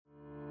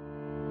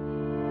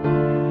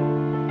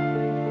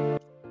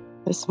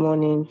This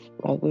morning,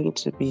 we are going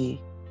to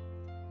be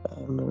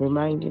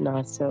reminding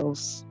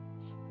ourselves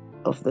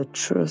of the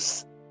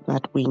truth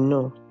that we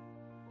know,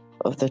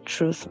 of the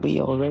truth we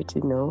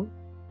already know,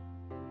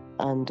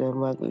 and we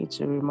are going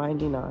to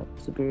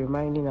be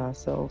reminding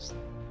ourselves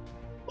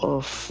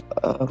of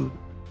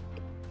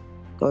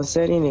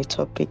concerning a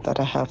topic that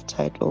I have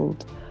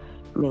titled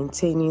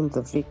 "Maintaining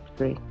the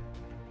Victory."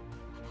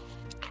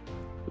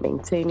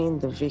 Maintaining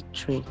the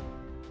victory.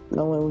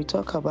 Now, when we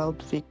talk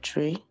about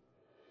victory,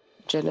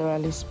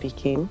 generally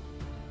speaking,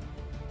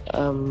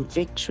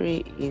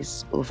 victory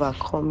is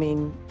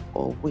overcoming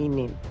or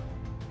winning.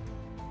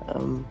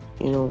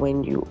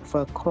 When you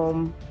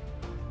overcome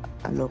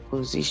an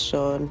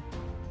opposition,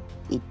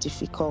 a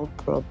difficult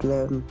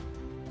problem,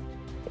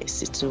 a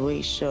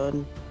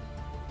situation,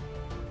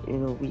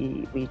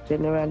 we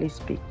generally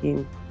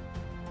speaking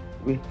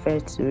refer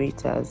to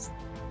it as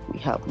we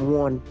have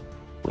won,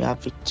 we are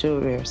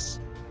victorious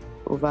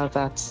over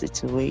that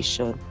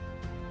situation.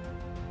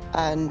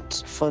 And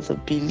for the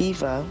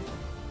believer,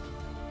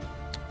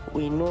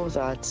 we know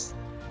that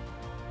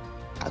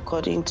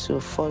according to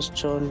 1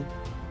 John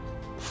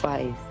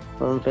 5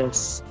 from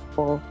verse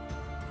 4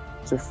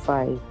 to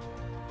 5,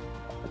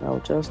 and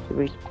I'll just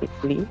read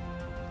quickly.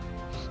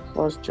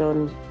 1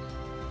 John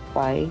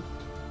 5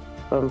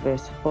 from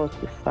verse 4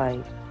 to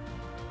 5.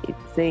 It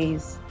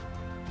says,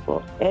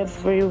 "For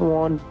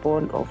everyone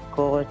born of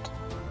God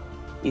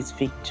is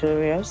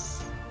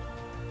victorious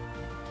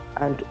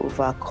and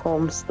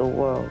overcomes the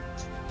world.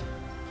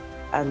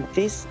 And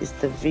this is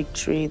the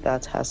victory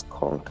that has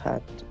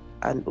conquered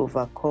and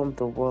overcome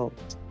the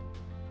world,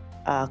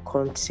 our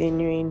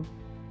continuing,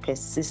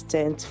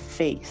 persistent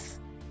faith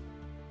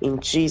in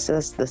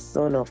Jesus, the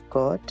Son of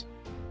God,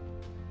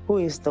 who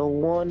is the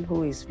one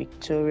who is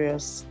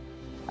victorious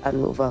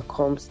and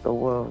overcomes the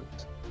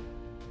world.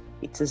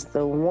 It is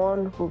the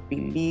one who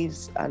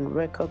believes and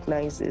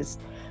recognizes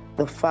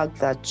the fact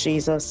that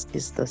Jesus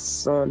is the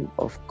Son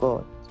of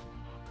God."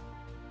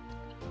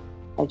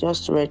 I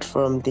just read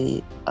from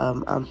the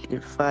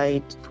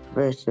Amplified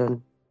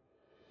version.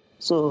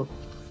 So,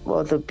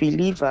 for the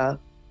believer,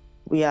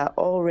 we are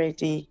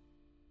already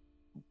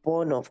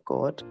born of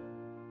God,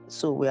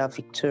 so we are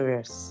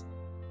victorious.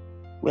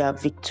 We are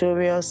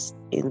victorious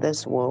in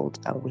this world,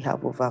 and we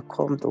have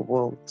overcome the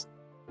world.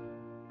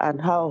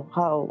 And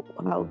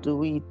how do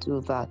we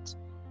do that?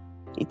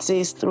 It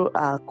says through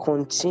our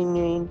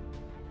continuing,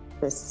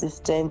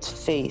 persistent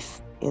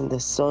faith in the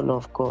Son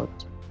of God.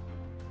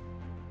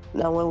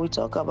 Now, when we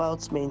talk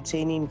about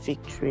maintaining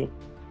victory,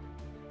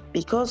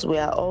 because we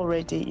are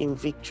already in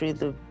victory,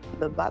 the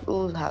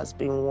battle has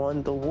been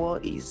won, the war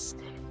is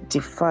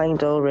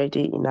defined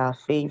already in our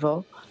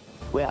favor,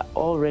 we are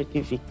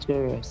already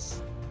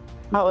victorious.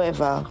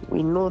 However,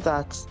 we know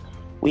that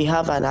we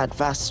have an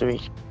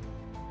adversary.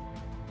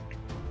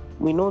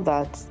 We know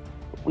that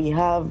we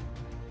have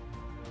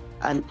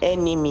an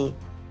enemy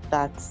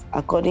that,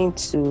 according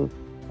to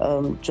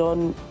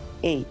John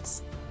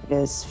 8,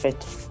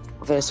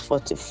 verse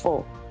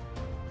 44.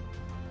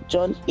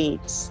 John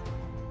 8,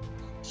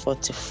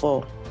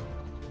 44.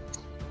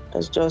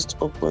 Let's just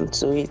open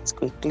to it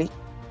quickly.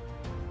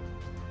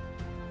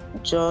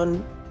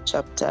 John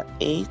chapter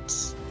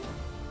 8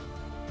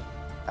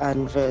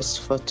 and verse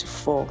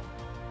 44.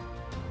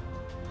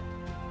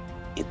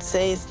 It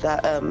says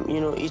that,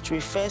 it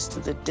refers to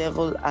the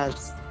devil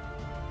as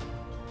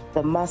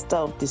the master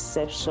of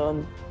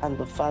deception and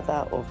the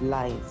father of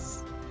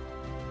lies.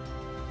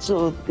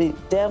 So the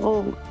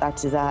devil,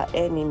 that is our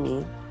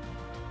enemy,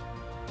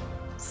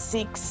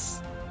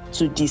 seeks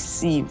to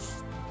deceive.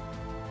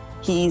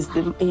 He is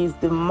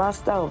the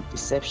master of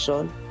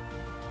deception,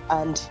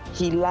 and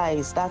he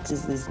lies. That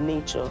is his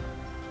nature.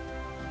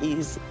 He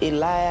is a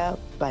liar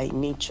by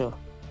nature.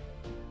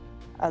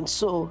 And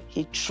so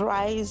he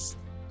tries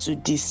to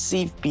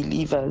deceive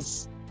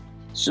believers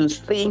to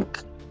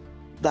think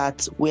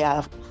that we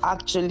are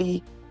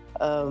actually,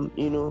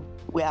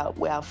 we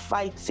are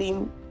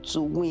fighting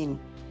to win,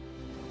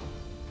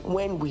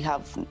 when we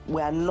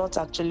are not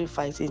actually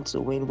fighting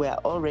to win. We are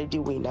already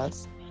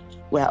winners.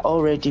 We are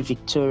already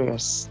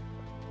victorious.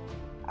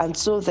 And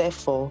so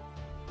therefore,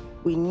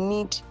 we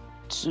need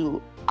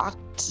to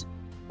act,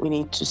 we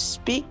need to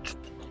speak,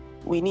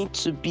 we need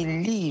to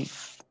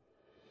believe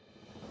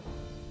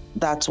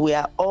that we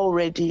are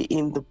already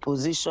in the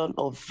position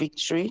of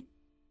victory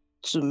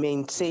to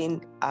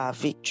maintain our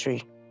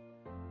victory.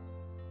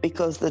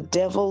 Because the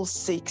devil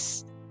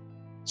seeks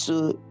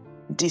to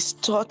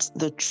distort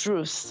the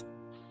truth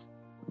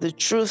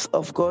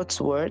of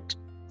God's word,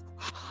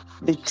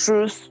 the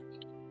truth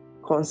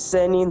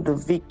concerning the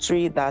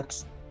victory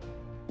that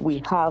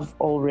we have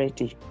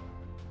already.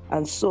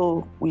 And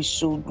so we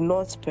should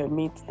not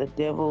permit the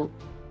devil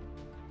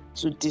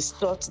to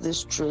distort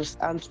this truth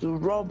and to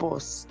rob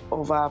us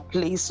of our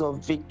place of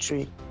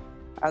victory,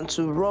 and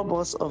to rob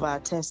us of our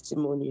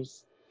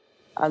testimonies,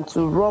 and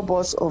to rob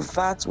us of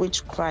that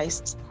which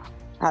Christ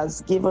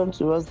has given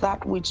to us,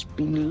 that which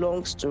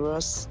belongs to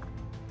us,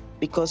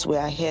 because we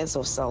are heirs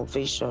of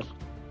salvation.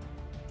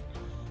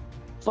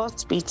 1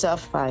 Peter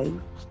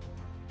 5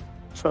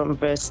 from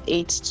verse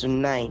 8 to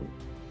 9.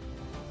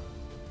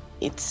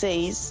 It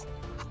says,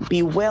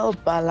 "Be well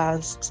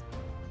balanced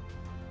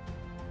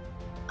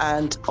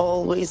and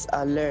always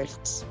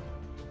alert,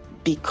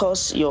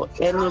 because your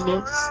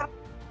enemy..."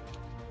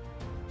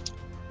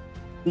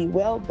 Be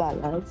well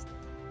balanced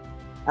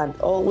and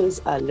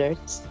always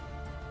alert,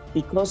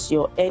 because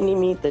your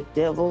enemy, the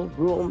devil,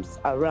 roams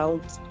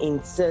around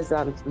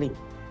incessantly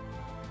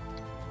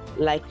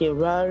like a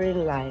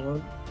roaring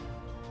lion,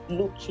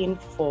 looking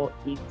for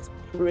its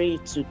prey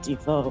to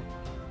devour.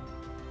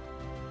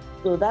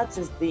 So that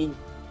is the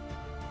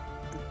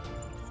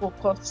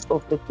focus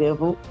of the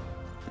devil.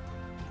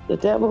 The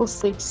devil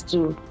seeks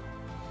to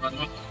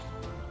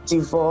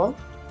devour.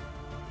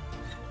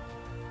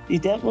 The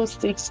devil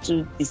seeks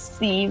to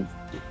deceive,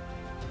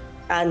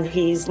 and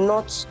he's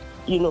not,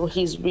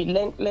 he's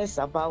relentless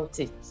about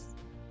it.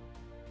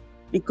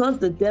 Because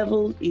the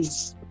devil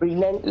is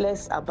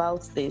relentless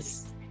about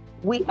this,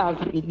 we as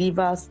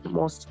believers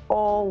must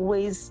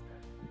always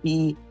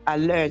be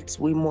alert.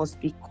 We must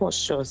be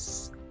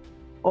cautious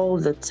all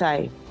the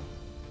time,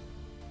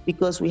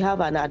 because we have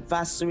an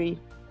adversary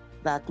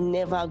that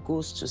never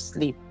goes to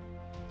sleep.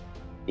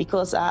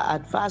 Because our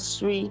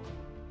adversary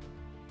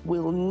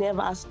will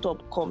never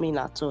stop coming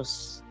at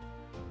us.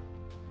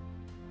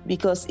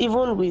 Because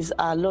even with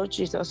our Lord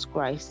Jesus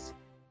Christ,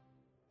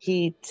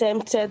 he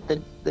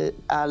tempted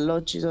our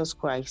Lord Jesus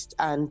Christ,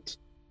 and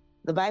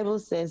the Bible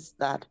says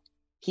that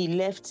he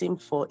left him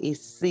for a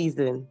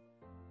season.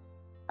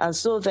 And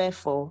so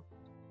therefore,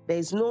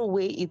 there's no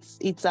way,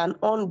 it's an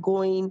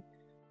ongoing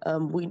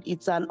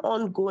it's an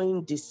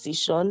ongoing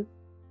decision,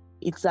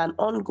 it's an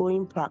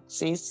ongoing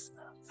practice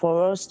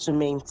for us to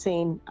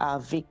maintain our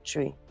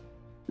victory.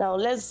 Now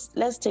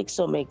let's take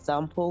some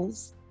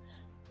examples.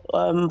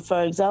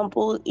 For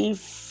example,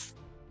 if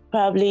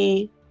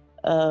probably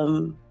let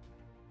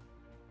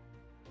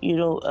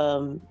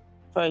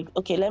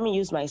me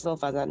use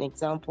myself as an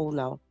example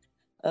now.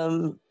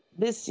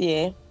 This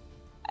year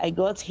I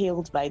got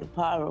healed by the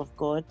power of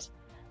God,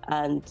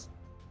 and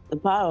the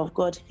power of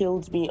God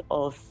healed me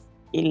of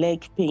a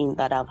leg pain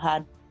that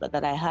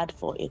I had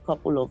for a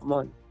couple of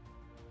months.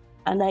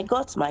 And I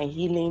got my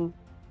healing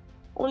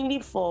only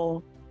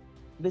for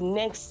the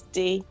next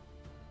day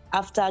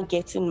after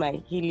getting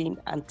my healing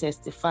and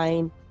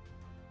testifying.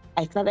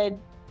 I started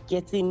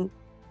getting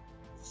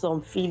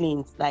some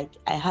feelings like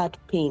I had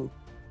pain,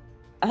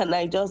 and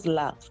I just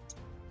laughed.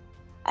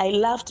 I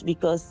laughed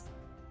because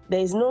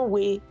there's no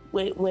way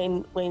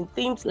when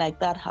things like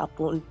that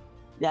happen,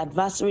 the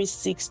adversary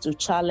seeks to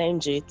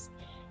challenge it.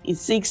 He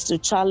seeks to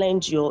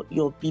challenge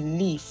your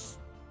belief.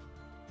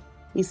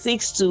 He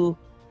seeks to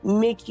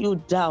make you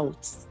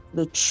doubt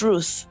the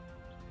truth.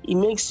 He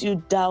makes you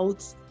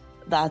doubt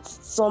that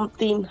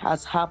something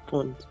has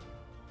happened.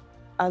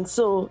 And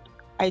so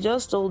I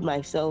just told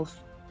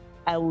myself,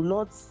 I will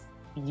not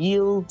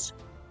yield.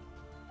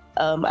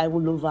 I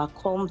will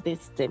overcome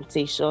this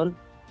temptation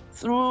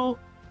through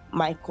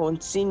my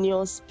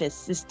continuous,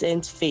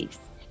 persistent faith.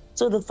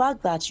 So the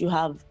fact that you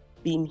have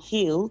been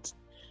healed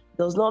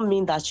does not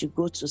mean that you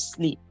go to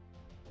sleep.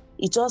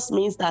 It just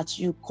means that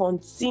you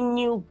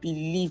continue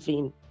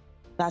believing,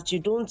 that you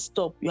don't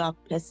stop. You are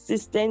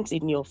persistent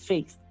in your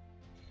faith.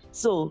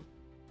 So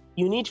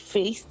you need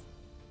faith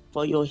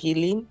for your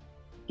healing.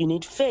 You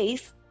need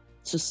faith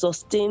to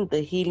sustain the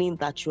healing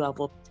that you have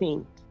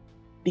obtained,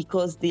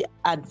 because the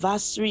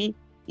adversary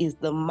is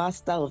the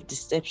master of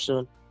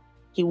deception.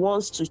 He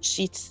wants to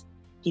cheat.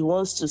 He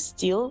wants to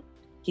steal.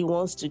 He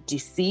wants to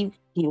deceive.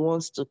 He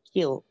wants to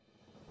kill.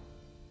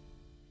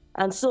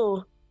 And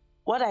so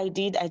what I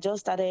did, I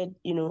just started,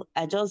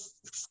 I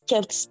just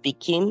kept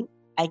speaking.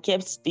 I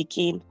kept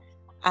speaking.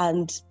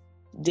 And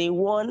day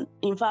one,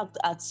 in fact,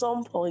 at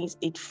some point,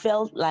 it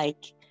felt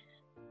like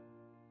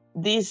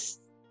this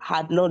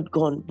had not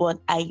gone,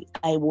 but I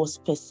was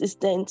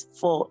persistent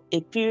for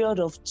a period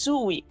of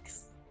 2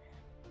 weeks.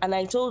 And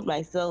I told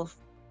myself,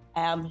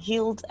 I am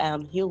healed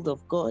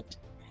of God.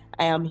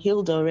 I am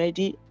healed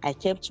already. I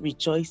kept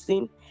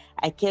rejoicing.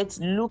 I kept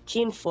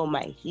looking for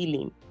my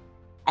healing.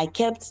 I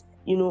kept,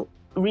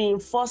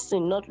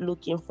 reinforcing, not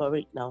looking for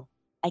it now.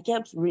 I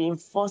kept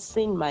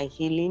reinforcing my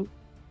healing.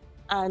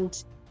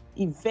 And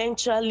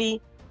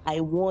eventually I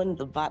won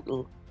the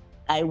battle.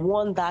 I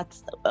won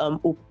that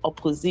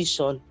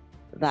opposition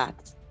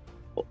that,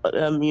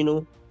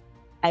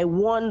 I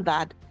won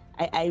that.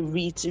 I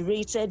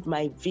reiterated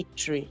my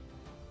victory,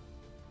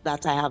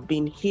 that I have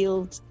been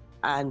healed,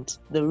 and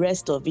the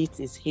rest of it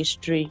is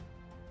history.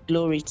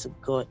 Glory to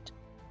God.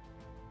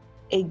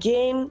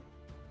 Again,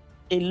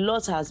 a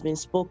lot has been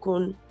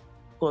spoken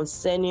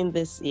concerning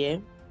this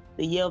year,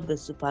 the year of the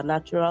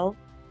supernatural.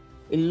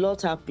 A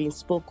lot have been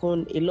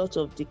spoken, a lot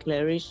of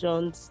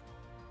declarations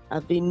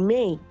have been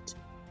made.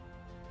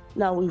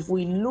 Now, if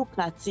we look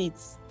at it,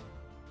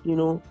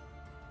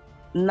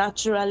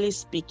 naturally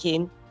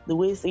speaking, the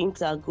way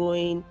things are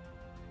going,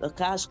 the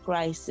cash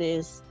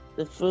crisis,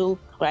 the fuel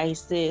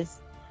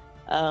crisis,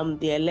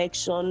 the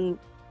election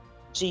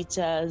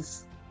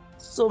jitters,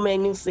 so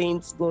many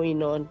things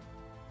going on,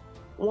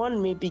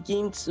 one may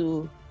begin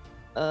to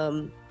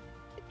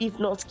if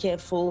not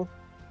careful,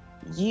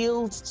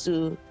 yield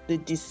to the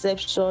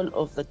deception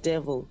of the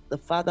devil, the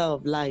father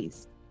of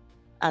lies,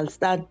 and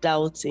start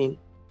doubting,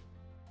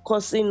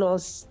 causing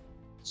us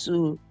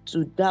to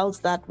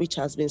doubt that which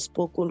has been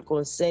spoken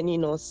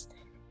concerning us,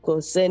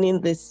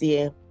 concerning this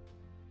year,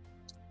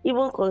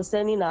 even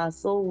concerning our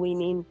soul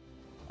winning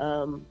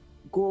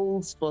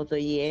goals for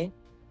the year,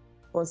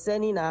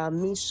 concerning our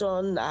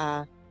mission,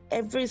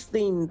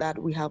 everything that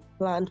we have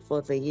planned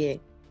for the year.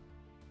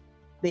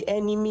 The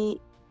enemy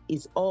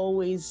is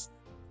always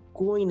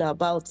going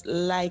about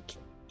like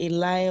a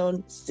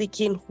lion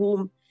seeking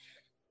whom,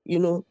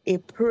 a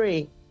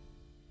prey.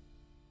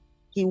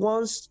 He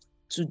wants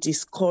to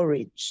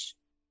discourage.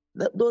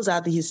 Those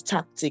are his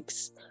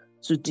tactics,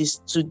 to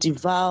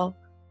devour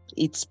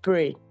its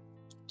prey,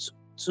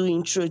 to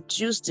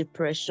introduce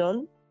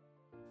depression,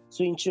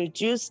 to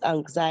introduce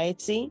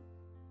anxiety,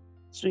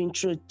 to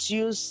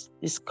introduce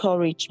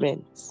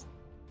discouragement.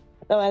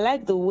 Now, I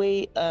like the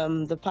way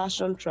the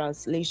Passion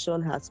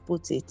Translation has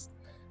put it.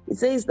 It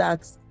says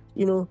that,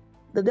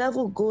 the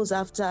devil goes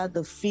after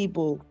the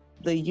feeble,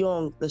 the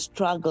young, the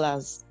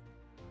stragglers.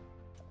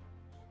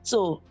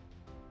 So,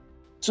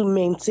 to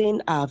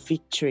maintain our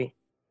victory,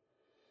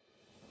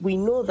 we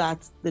know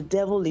that the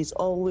devil is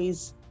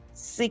always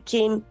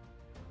seeking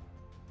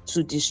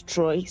to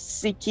destroy,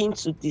 seeking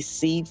to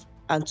deceive,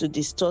 and to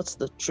distort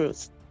the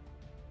truth.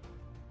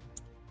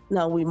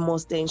 Now, we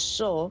must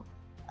ensure,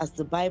 as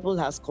the Bible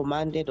has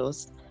commanded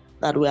us,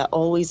 that we are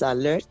always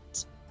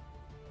alert.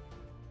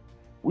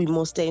 We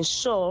must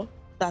ensure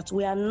that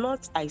we are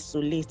not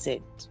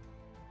isolated.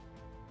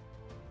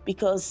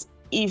 Because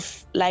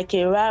if, like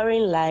a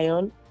roaring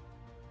lion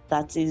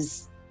that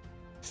is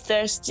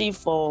thirsty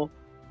for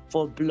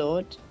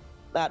blood,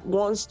 that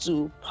wants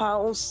to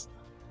pounce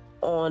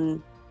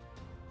on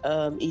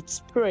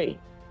its prey,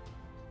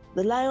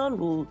 the lion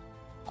will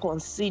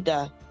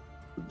consider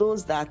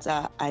those that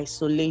are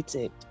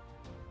isolated.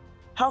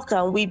 How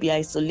can we be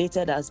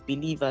isolated as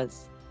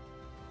believers?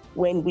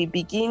 When we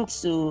begin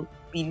to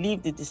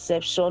believe the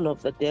deception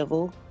of the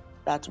devil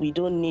that we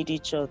don't need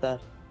each other,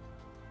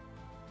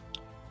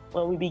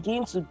 when we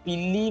begin to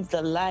believe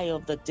the lie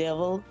of the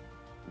devil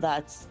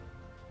that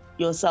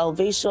your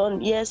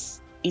salvation,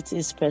 yes, it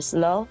is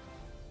personal,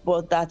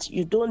 but that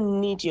you don't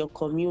need your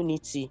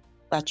community,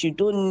 that you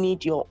don't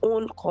need your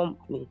own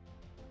company,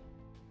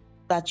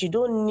 that you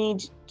don't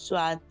need to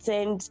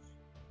attend,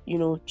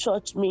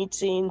 church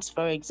meetings,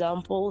 for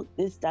example,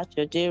 this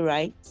Saturday,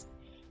 right?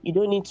 You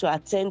don't need to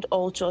attend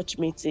all church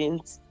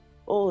meetings.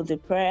 Oh, the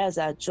prayers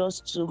are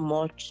just too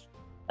much.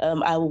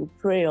 I will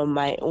pray on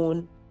my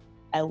own.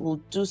 I will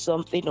do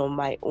something on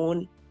my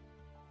own.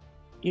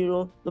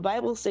 The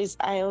Bible says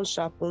iron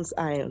sharpens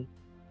iron.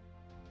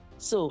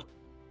 So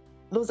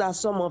those are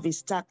some of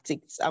his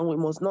tactics, and we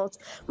must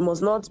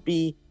not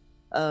be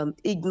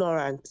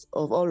ignorant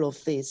of all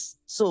of this.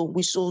 So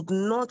we should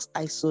not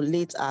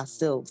isolate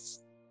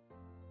ourselves.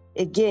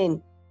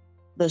 Again,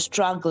 the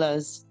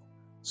stragglers.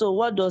 So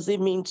what does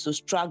it mean to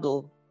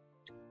struggle?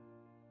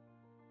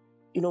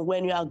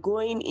 When you are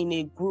going in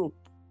a group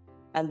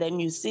and then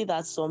you see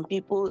that some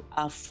people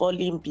are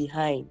falling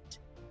behind,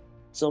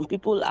 some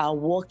people are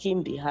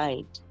walking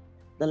behind,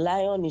 the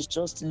lion is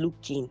just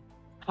looking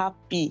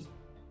happy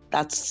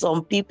that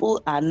some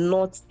people are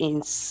not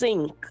in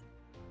sync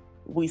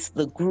with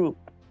the group,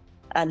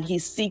 and he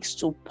seeks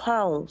to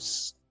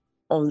pounce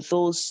on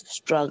those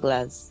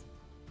stragglers.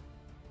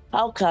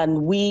 How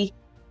can we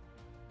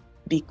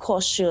be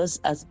cautious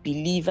as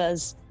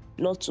believers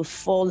not to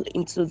fall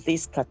into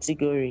this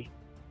category?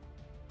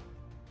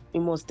 We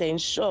must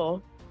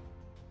ensure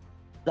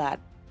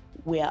that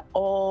we are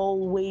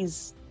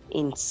always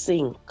in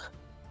sync.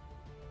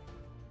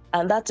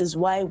 And that is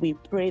why we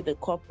pray the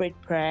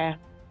corporate prayer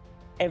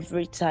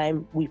every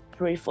time. We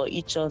pray for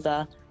each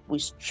other. We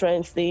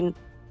strengthen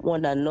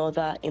one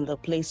another in the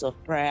place of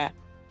prayer.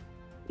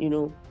 We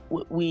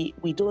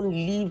don't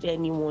leave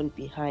anyone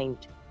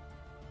behind.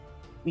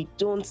 We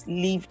don't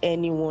leave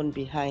anyone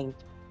behind.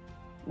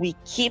 We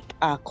keep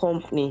our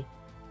company.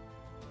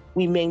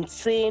 We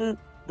maintain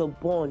the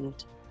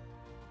bond.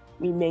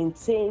 We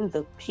maintain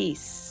the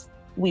peace.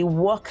 We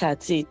work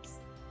at it.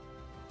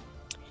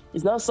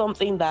 It's not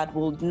something that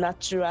will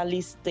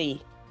naturally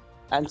stay.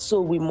 And so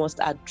we must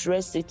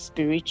address it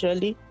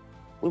spiritually.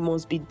 We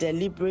must be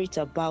deliberate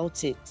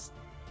about it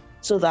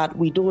so that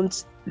we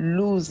don't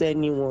lose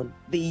anyone.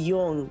 The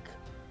young.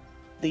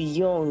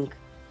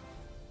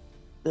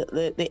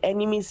 The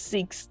enemy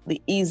seeks the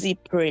easy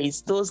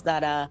praise. Those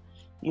that are,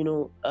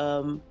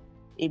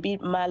 a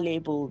bit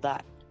malleable,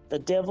 that the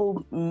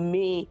devil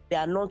they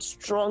are not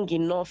strong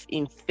enough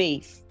in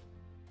faith.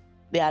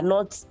 They are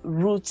not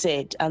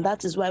rooted. And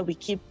that is why we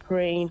keep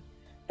praying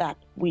that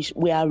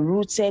we are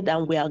rooted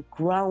and we are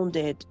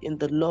grounded in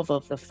the love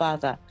of the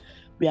Father.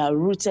 We are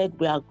rooted,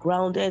 we are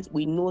grounded.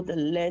 We know the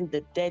length,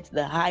 the depth,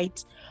 the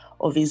height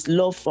of his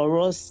love for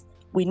us.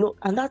 We know,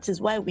 and that is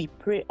why we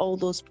pray all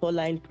those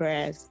Pauline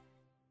prayers.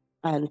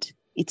 And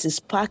it is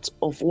part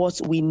of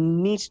what we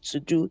need to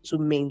do to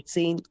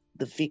maintain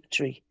the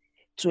victory,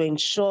 to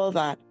ensure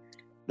that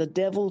the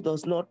devil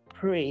does not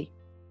prey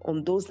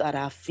on those that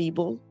are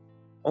feeble,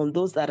 on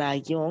those that are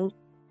young,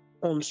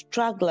 on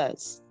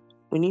stragglers.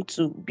 We need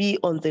to be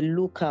on the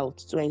lookout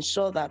to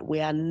ensure that we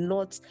are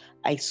not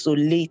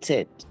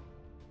isolated.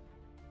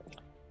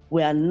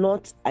 We are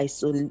not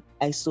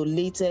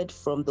isolated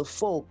from the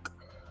folk.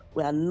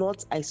 We are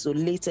not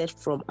isolated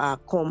from our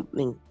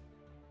company.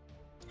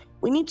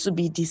 We need to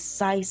be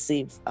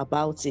decisive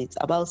about it,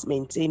 about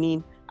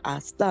maintaining our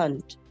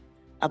stand,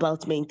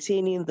 about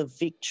maintaining the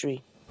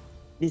victory,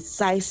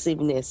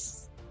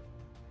 decisiveness.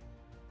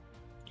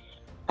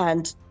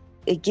 And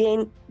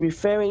again,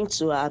 referring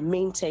to our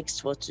main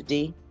text for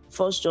today,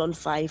 1 John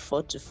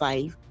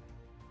 5:4-5,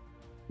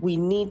 we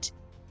need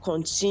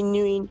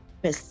continuing,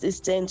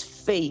 persistent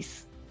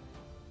faith,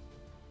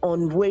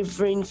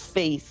 unwavering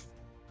faith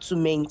to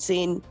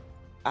maintain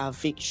our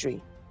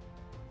victory.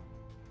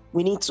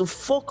 We need to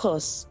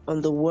focus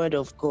on the Word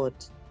of God.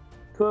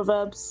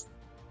 Proverbs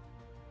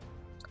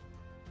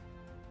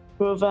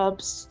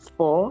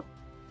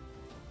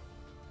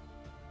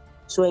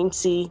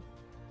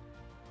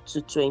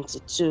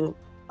 4:20-22.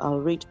 I'll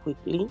read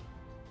quickly.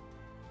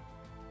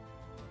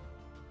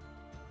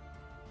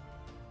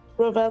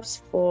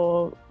 Proverbs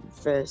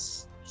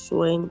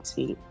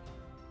 4:20.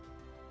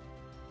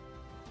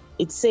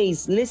 It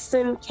says,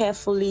 "Listen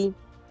carefully,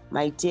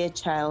 my dear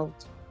child,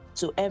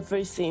 to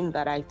everything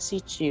that I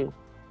teach you,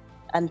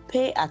 and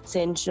pay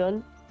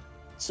attention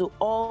to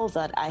all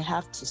that I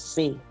have to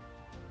say.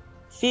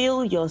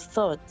 Fill your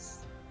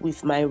thoughts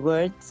with my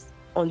words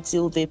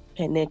until they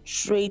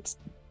penetrate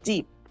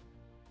deep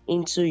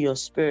into your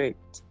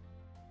spirit."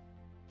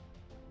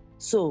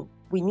 So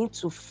we need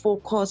to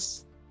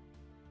focus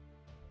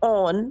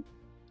on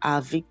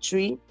our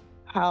victory.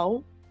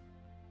 How?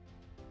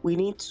 We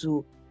need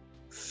to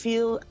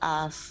fill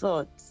our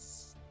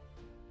thoughts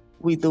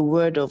with the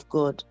Word of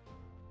God.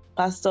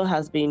 Pastor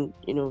has been,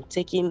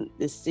 taking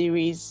the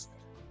series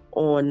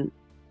on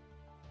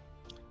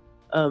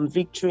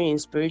victory in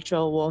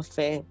spiritual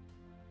warfare,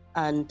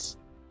 and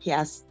he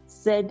has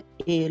said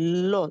a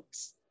lot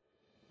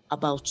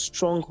about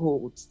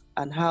strongholds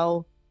and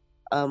how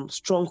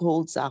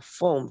strongholds are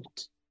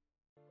formed.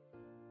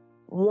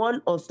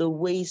 One of the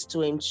ways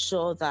to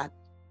ensure that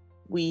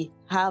we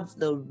have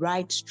the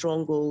right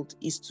stronghold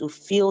is to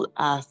fill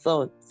our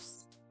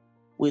thoughts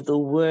with the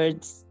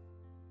words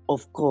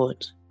of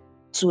God,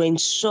 to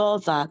ensure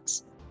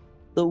that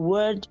the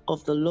word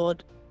of the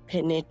Lord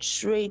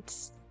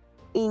penetrates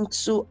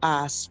into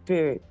our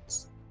spirit.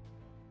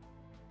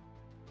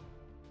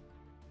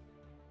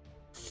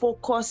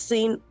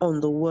 Focusing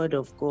on the word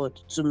of God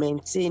to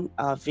maintain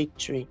our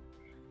victory,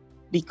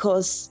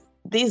 because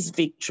this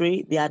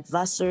victory, the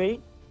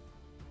adversary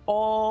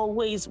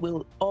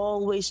will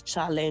always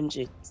challenge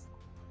it,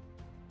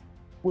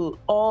 will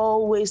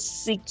always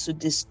seek to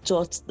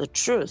distort the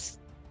truth.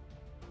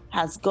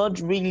 Has God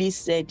really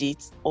said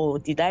it, or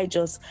did I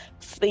just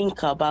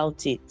think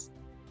about it?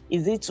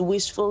 Is it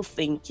wishful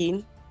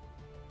thinking?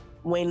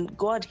 When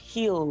God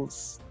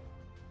heals,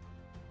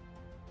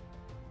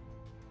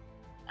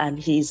 and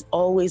He's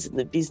always in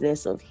the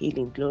business of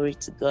healing, glory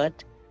to God,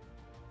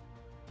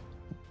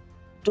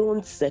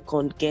 don't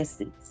second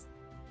guess it.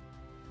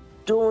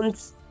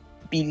 Don't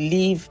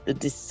believe the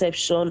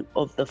deception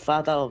of the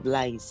father of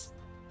lies.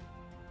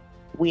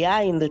 We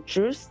are in the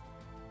truth.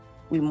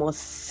 We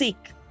must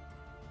seek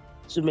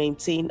to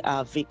maintain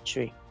our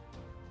victory.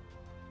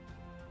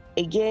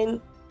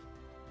 Again,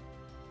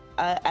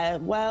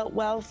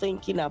 while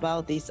thinking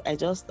about this, I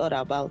just thought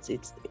about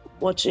it,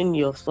 watching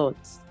your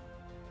thoughts.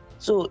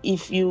 So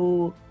if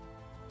you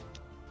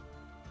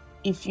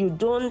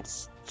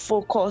don't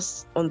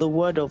focus on the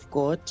word of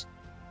God,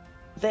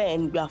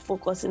 then you are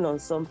focusing on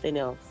something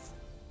else.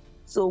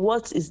 So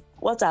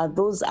what are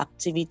those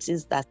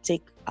activities that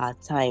take our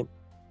time?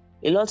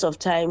 A lot of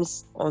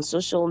times on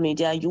social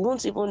media, you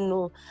won't even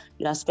know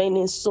you are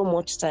spending so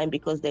much time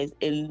because there's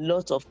a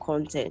lot of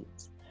content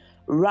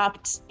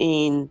wrapped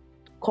in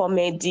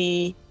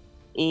comedy,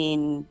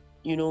 in,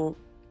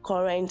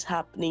 current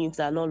happenings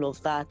and all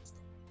of that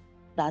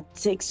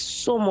takes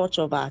so much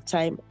of our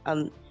time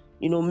and,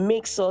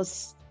 makes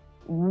us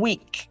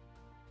weak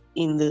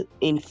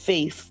in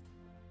faith.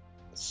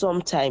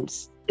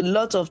 Sometimes, a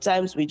lot of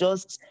times we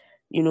just,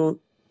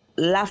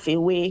 laugh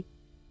away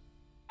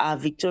our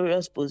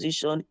victorious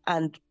position,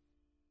 and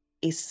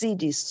a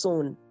seed is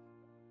sown.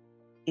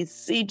 A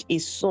seed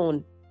is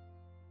sown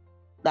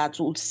that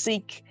will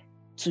seek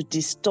to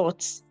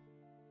distort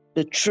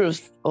the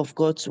truth of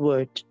God's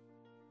word.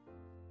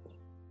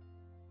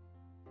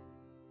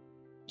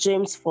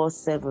 James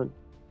 4:7.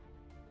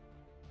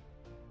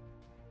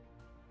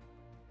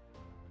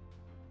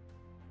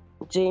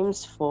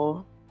 James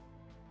 4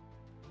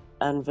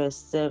 and verse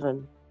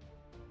 7.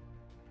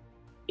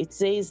 It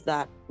says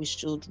that we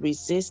should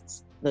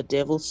resist the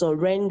devil,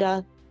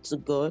 surrender to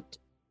God,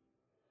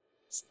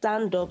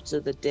 stand up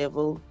to the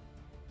devil,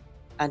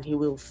 and he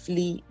will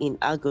flee in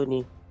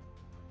agony.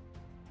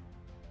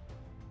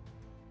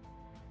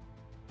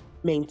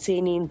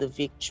 Maintaining the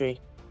victory.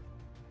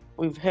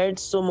 We've heard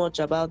so much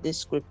about this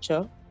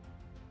scripture.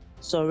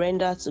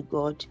 Surrender to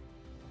God.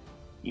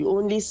 You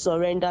only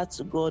surrender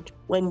to God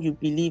when you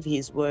believe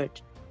His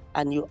word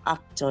and you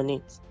act on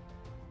it.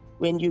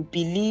 When you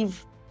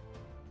believe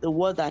the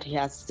word that He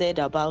has said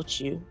about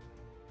you,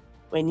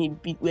 when you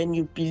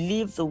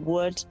believe the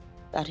word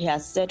that He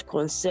has said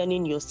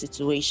concerning your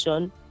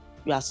situation,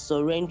 you are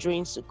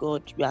surrendering to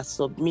God, you are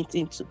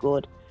submitting to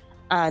God,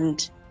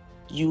 and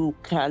you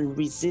can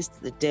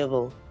resist the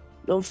devil.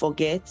 Don't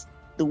forget,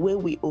 the way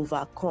we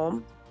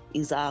overcome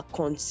is our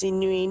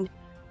continuing,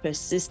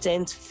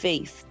 persistent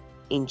faith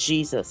in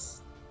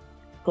Jesus.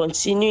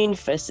 Continuing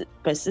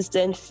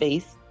persistent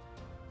faith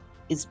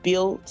is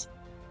built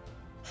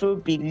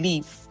through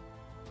belief,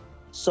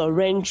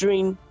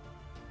 surrendering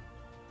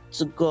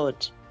to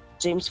God.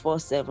 James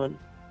 4:7.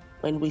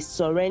 When we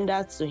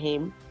surrender to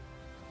Him,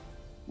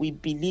 we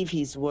believe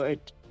His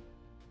word.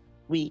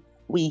 We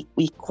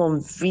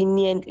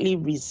conveniently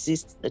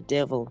resist the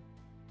devil.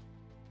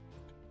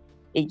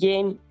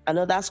 Again,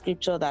 another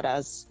scripture that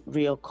has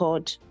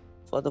reoccurred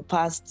for the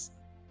past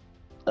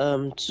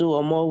 2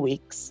 or more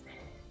weeks,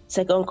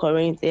 2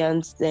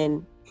 Corinthians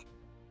 10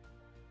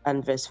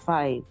 and verse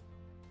 5.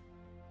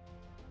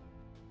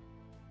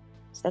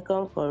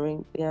 2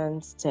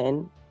 Corinthians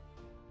 10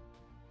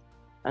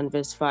 and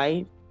verse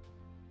 5.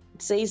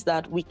 It says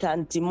that we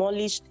can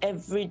demolish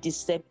every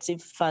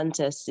deceptive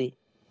fantasy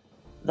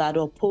that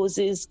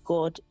opposes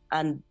God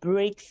and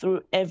break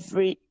through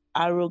every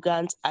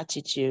arrogant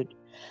attitude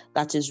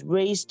that is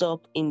raised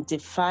up in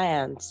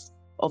defiance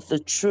of the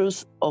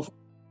truth of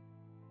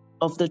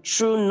the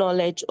true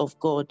knowledge of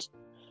God.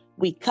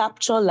 We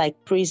capture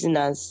like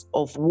prisoners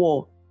of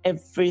war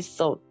every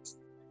thought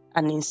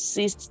and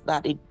insist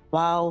that it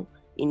bow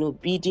in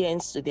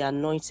obedience to the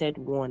Anointed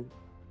One.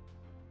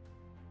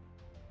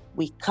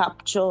 We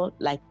capture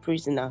like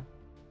prisoner.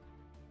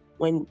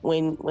 When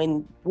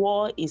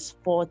war is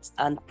fought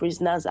and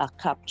prisoners are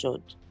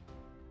captured,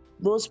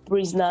 those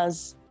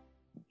prisoners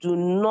do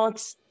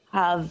not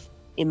have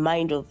a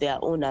mind of their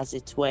own, as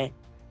it were.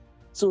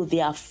 So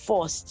they are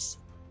forced.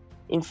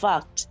 In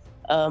fact,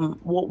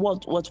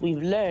 what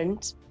we've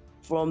learned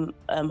from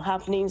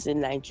happenings in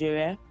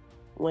Nigeria,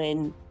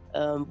 when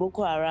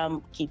Boko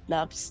Haram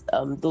kidnaps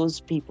those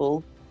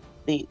people,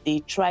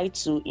 they try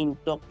to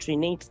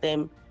indoctrinate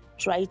them,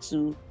 try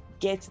to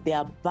get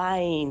their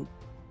buy-in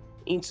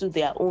into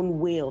their own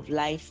way of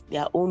life,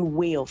 their own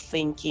way of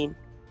thinking.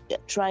 They're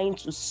trying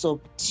to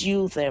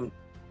subdue them.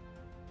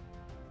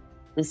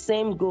 The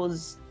same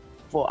goes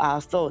for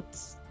our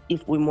thoughts.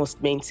 If we must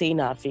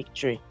maintain our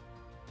victory,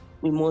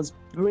 we must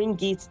bring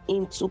it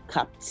into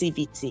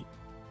captivity,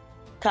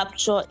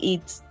 capture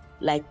it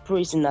like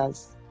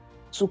prisoners,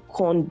 to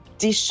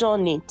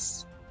condition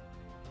it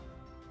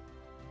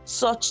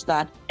such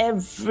that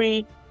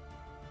every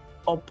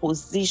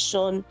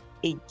opposition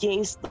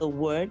against the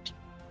word,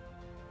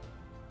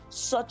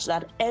 such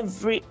that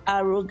every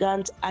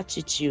arrogant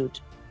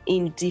attitude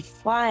in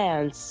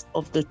defiance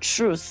of the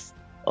truth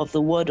of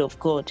the word of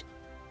God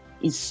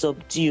is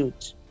subdued,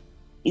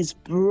 is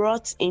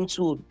brought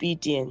into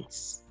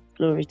obedience.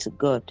 Glory to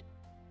God.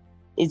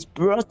 It's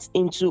brought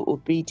into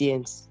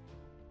obedience.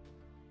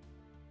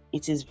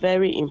 It is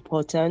very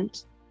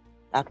important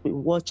that we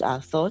watch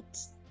our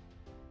thoughts,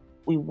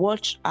 we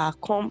watch our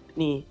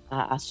company,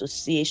 our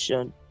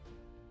association.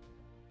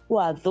 Who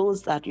are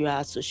those that you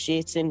are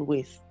associating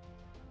with?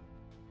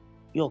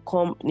 Your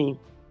company.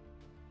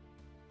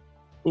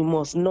 We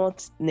must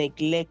not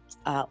neglect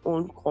our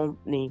own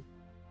company.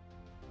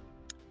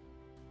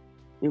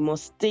 We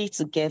must stay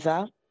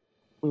together.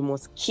 We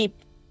must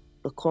keep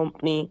the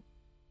company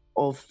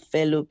of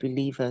fellow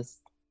believers.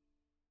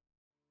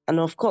 And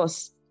of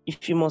course,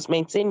 if you must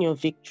maintain your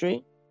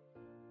victory,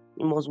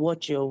 you must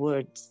watch your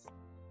words.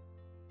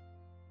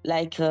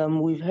 Like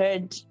we've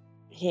heard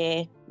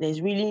here,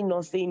 there's really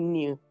nothing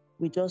new.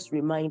 We just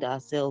remind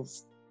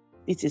ourselves,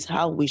 this is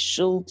how we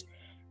should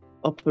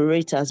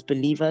operate as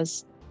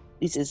believers.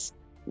 This is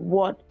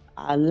what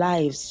our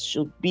lives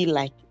should be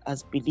like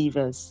as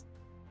believers.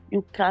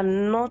 You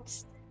cannot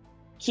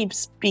keep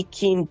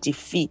speaking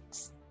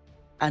defeat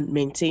and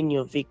maintain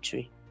your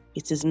victory.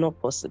 It is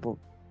not possible.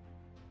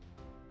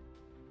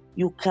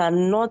 You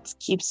cannot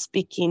keep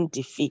speaking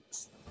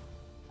defeat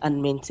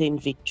and maintain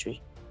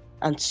victory.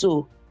 And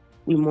so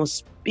we must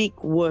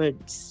speak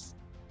words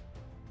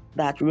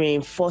that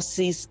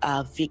reinforces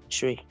our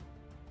victory.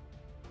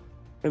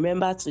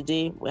 Remember,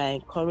 today we are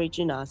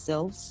encouraging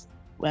ourselves,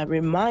 we are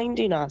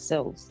reminding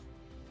ourselves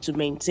to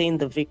maintain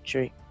the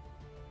victory,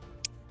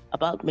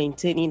 about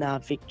maintaining our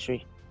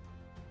victory.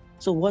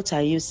 So what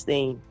are you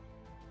saying?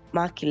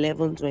 Mark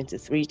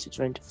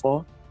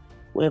 11:23-24,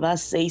 whoever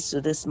says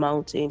to this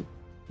mountain,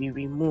 be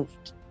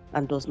removed,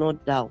 and does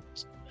not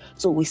doubt.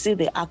 So we see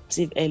the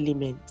active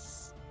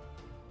elements.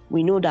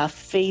 We know that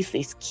faith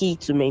is key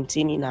to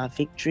maintaining our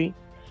victory.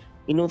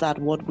 We know that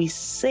what we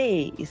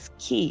say is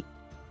key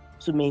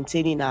to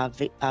maintaining our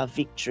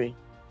victory.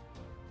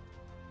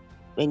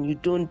 When you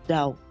don't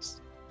doubt,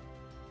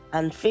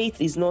 and faith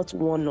is not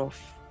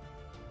one-off.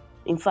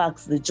 In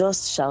fact, the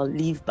just shall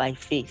live by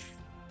faith.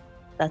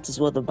 That is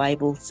what the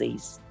Bible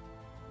says.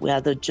 We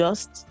are the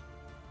just,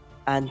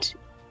 and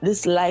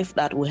this life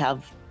that we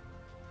have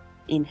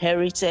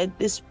inherited,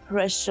 this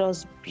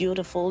precious,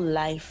 beautiful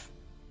life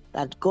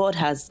that God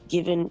has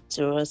given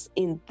to us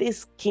in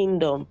this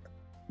kingdom,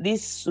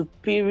 this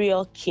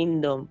superior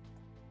kingdom,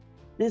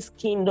 this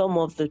kingdom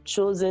of the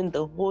chosen,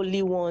 the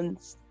holy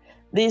ones,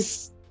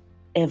 this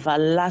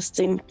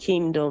everlasting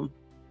kingdom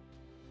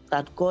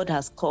that God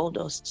has called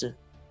us to.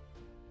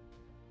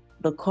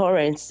 The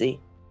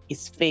currency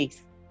is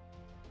faith.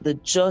 The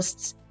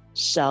just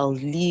shall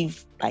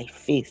live by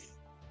faith.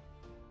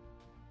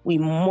 We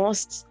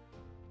must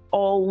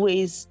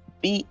always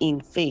be in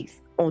faith,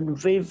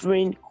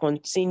 unwavering,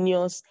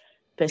 continuous,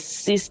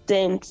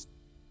 persistent,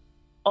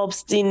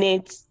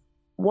 obstinate,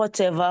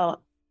 whatever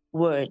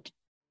word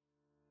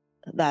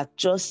that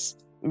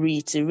just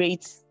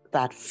reiterates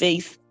that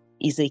faith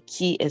is a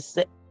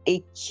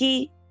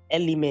key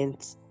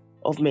element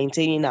of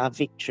maintaining our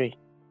victory.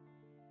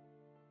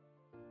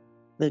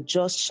 The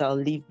just shall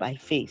live by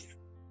faith.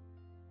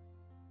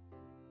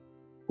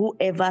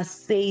 Whoever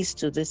says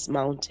to this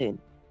mountain,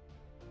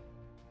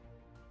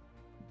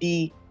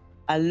 be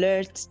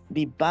alert,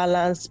 be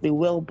balanced, be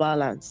well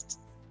balanced.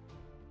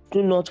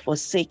 Do not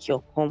forsake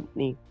your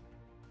company.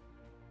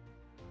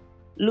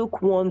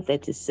 Luke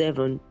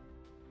 1:37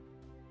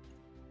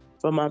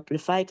 from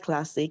Amplified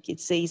Classic, it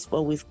says,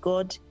 "For with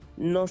God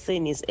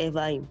nothing is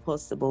ever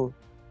impossible,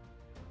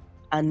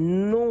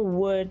 and no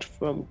word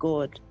from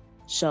God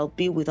shall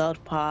be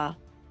without power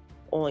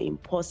or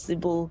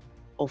impossible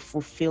of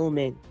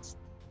fulfillment."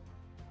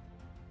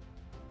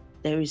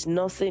 There is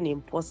nothing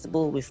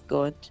impossible with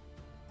God.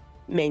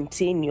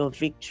 Maintain your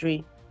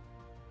victory.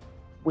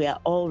 We are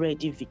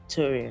already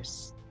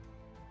victorious.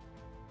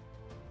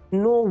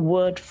 No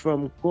word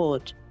from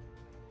God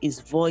is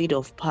void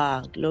of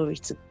power. Glory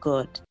to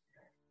God.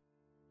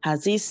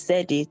 Has He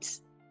said it?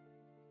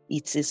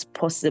 It is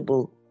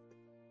possible.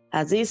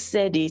 Has He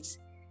said it?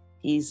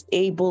 He is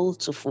able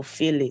to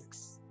fulfill it.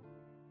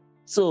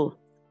 So,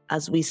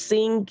 as we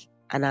sing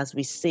and as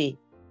we say,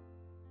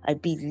 I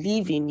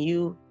believe in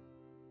you.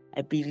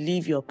 I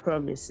believe your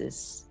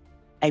promises.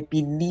 I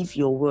believe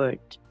your word.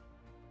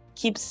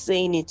 Keep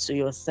saying it to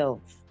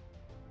yourself.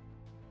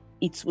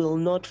 It will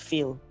not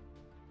fail.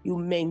 You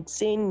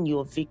maintain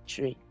your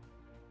victory.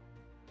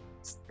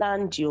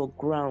 Stand your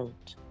ground.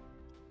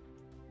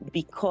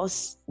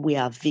 Because we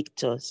are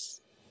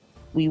victors.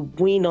 We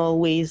win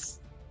always.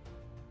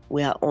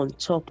 We are on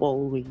top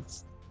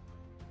always.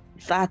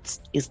 That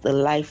is the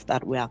life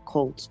that we are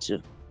called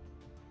to.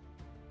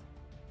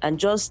 And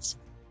just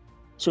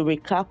to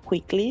recap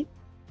quickly,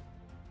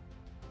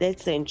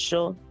 let's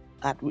ensure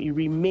that we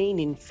remain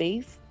in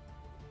faith.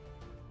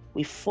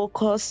 We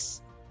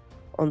focus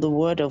on the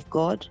word of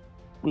God.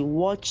 We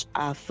watch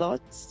our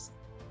thoughts.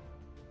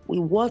 We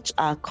watch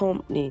our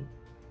company,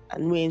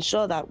 and we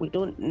ensure that we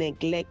don't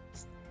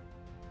neglect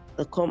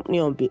the company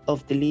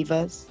of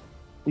believers.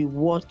 We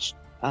watch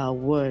our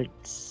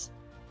words.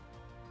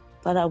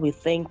 Father, we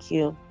thank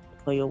you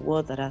for your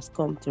word that has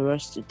come to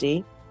us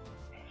today.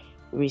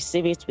 We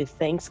receive it with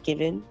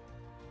thanksgiving.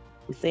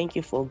 We thank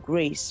you for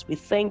grace. We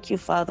thank you,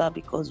 Father,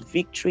 because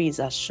victory is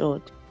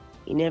assured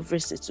in every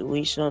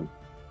situation,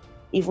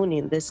 even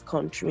in this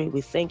country.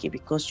 We thank you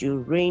because you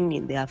reign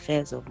in the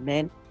affairs of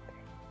men.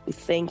 We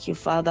thank you,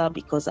 Father,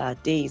 because our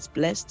day is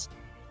blessed,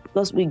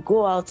 because we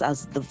go out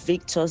as the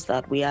victors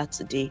that we are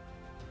today.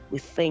 We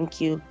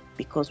thank you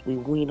because we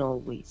win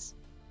always.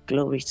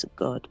 Glory to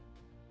God.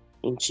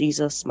 In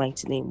Jesus'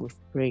 mighty name we've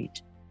prayed.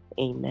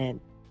 Amen.